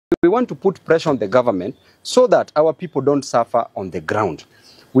We want to put pressure on the government so that our people don't suffer on the ground.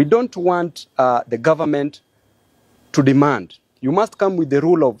 We don't want the government to demand. You must come with the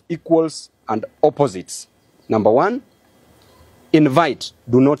rule of equals and opposites. Number one, invite,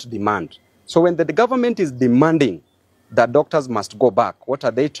 do not demand. So when the government is demanding that doctors must go back, what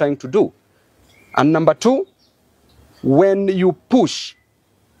are they trying to do? And number two, when you push,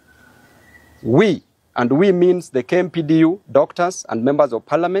 and we means the KMPDU, doctors and members of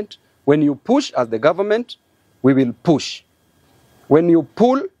parliament, when you push as the government, we will push. When you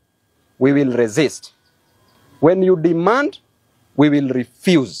pull, we will resist. When you demand, we will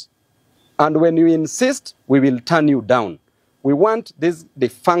refuse. And when you insist, we will turn you down. We want this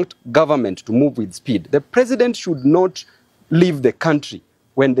defunct government to move with speed. The president should not leave the country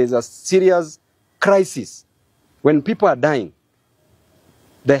when there's a serious crisis, when people are dying.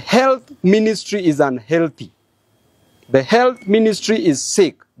 The health ministry is unhealthy. The health ministry is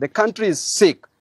sick. The country is sick.